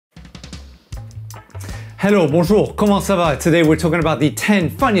Hello, bonjour, comment ça va? Today we're talking about the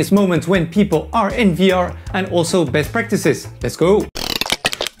 10 funniest moments when people are in VR and also best practices. Let's go!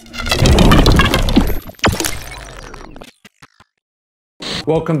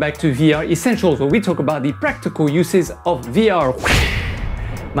 Welcome back to VR Essentials, where we talk about the practical uses of VR.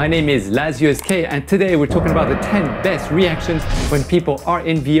 My name is LazUSK, and today we're talking about the 10 best reactions when people are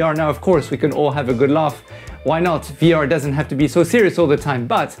in VR. Now, of course, we can all have a good laugh. Why not? VR doesn't have to be so serious all the time,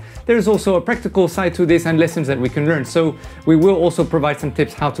 but there's also a practical side to this and lessons that we can learn. So we will also provide some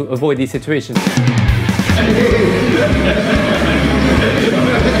tips how to avoid these situations.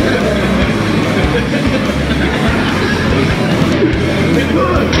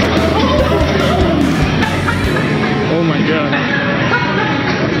 Oh my god.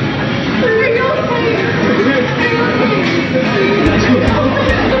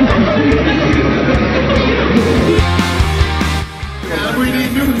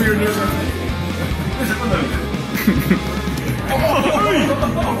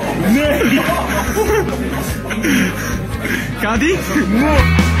 Kadi? You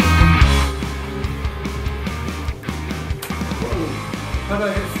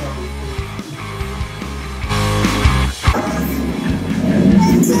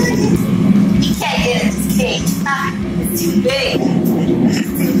can't get in this cage. Ah, it's too big. It's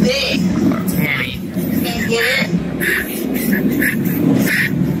too big. You can't get it.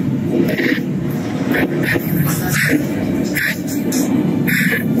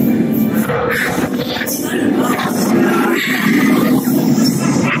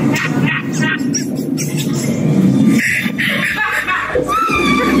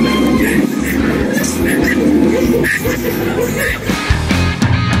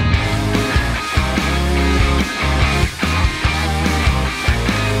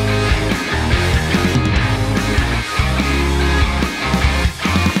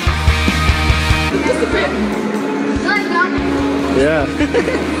 Yeah. Do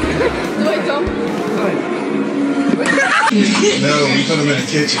I jump? No, we put them in the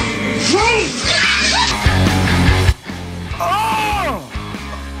kitchen.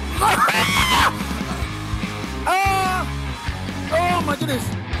 Oh my goodness.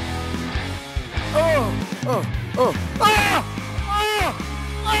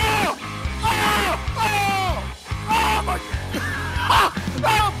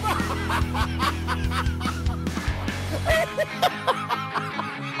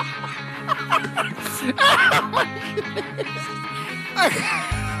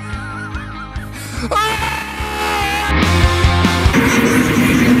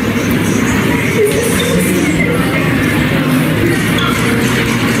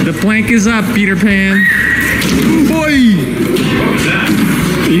 The plank is up, Peter Pan. Boy!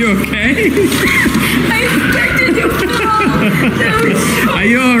 You okay? I expected to fall. Are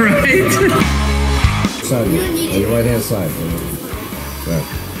you alright? Side, on your right hand side. Right.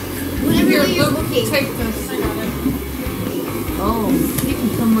 Here, look, take this. Oh, he can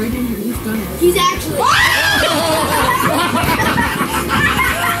come right in here. He's done it. He's actually.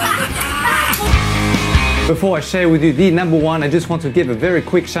 Before I share with you the number one, I just want to give a very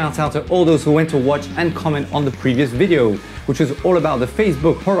quick shout out to all those who went to watch and comment on the previous video, which is all about the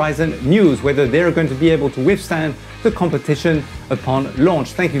Facebook Horizon news, whether they're going to be able to withstand the competition upon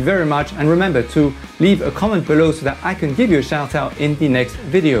launch. Thank you very much, and remember to leave a comment below so that I can give you a shout out in the next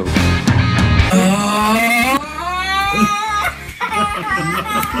video.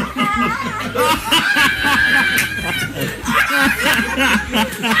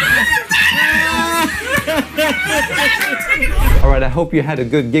 Alright, I hope you had a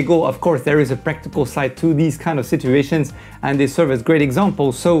good giggle. Of course, there is a practical side to these kind of situations, and they serve as great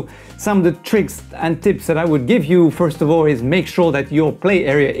examples. So some of the tricks and tips that I would give you, first of all, is make sure that your play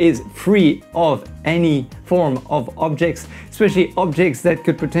area is free of any form of objects, especially objects that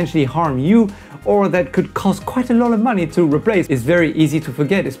could potentially harm you or that could cost quite a lot of money to replace. It's very easy to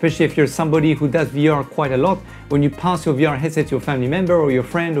forget, especially if you're somebody who does VR quite a lot. When you pass your VR headset to your family member or your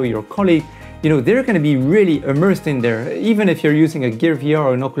friend or your colleague, you know, they're going to be really immersed in there. Even if you're using a Gear VR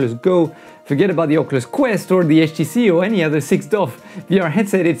or an Oculus Go, forget about the Oculus Quest or the HTC or any other $6 VR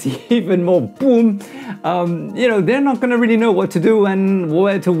headset, it's even more boom. You know, they're not going to really know what to do and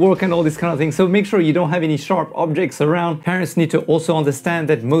where to work and all this kind of thing. So make sure you don't have any sharp objects around. Parents need to also understand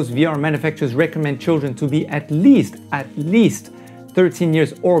that most VR manufacturers recommend children to be at least 13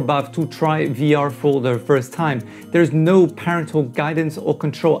 years or above to try VR for the first time. There's no parental guidance or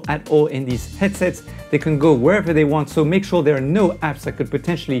control at all in these headsets. They can go wherever they want, so make sure there are no apps that could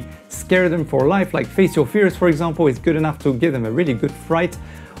potentially scare them for life, like Face Your Fears, for example, is good enough to give them a really good fright,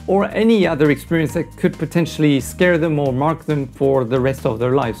 or any other experience that could potentially scare them or mark them for the rest of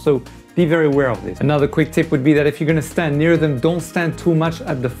their lives. So be very aware of this. Another quick tip would be that if you're gonna stand near them, don't stand too much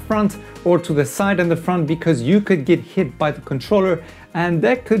at the front or to the side and the front, because you could get hit by the controller and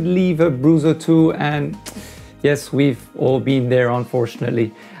that could leave a bruise or two, and yes, we've all been there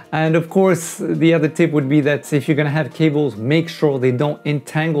unfortunately. And of course, the other tip would be that if you're gonna have cables, make sure they don't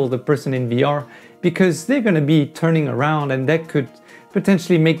entangle the person in VR, because they're gonna be turning around and that could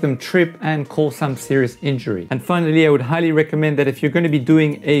potentially make them trip and cause some serious injury. And finally, I would highly recommend that if you're going to be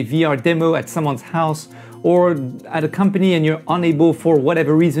doing a VR demo at someone's house or at a company and you're unable for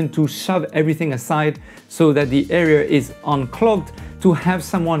whatever reason to shove everything aside so that the area is unclogged, to have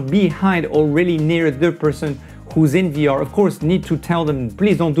someone behind or really near the person who's in VR. Of course, need to tell them,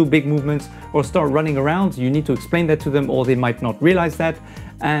 please don't do big movements or start running around. You need to explain that to them, or they might not realize that.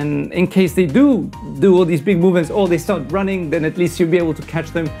 And in case they do all these big movements or they start running, then at least you'll be able to catch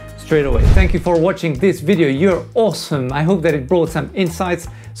them straight away. Thank you for watching this video. You're awesome. I hope that it brought some insights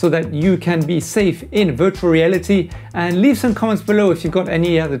so that you can be safe in virtual reality, and leave some comments below if you've got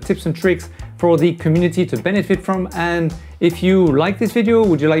any other tips and tricks for the community to benefit from. And if you like this video,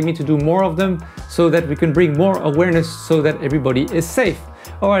 would you like me to do more of them so that we can bring more awareness so that everybody is safe?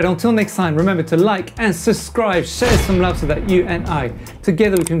 All right, until next time, remember to like and subscribe, share some love so that you and I,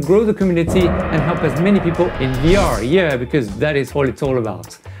 together we can grow the community and help as many people in VR. Yeah, because that is what it's all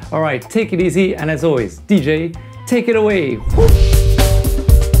about. All right, take it easy, and as always, DJ, take it away. Woo!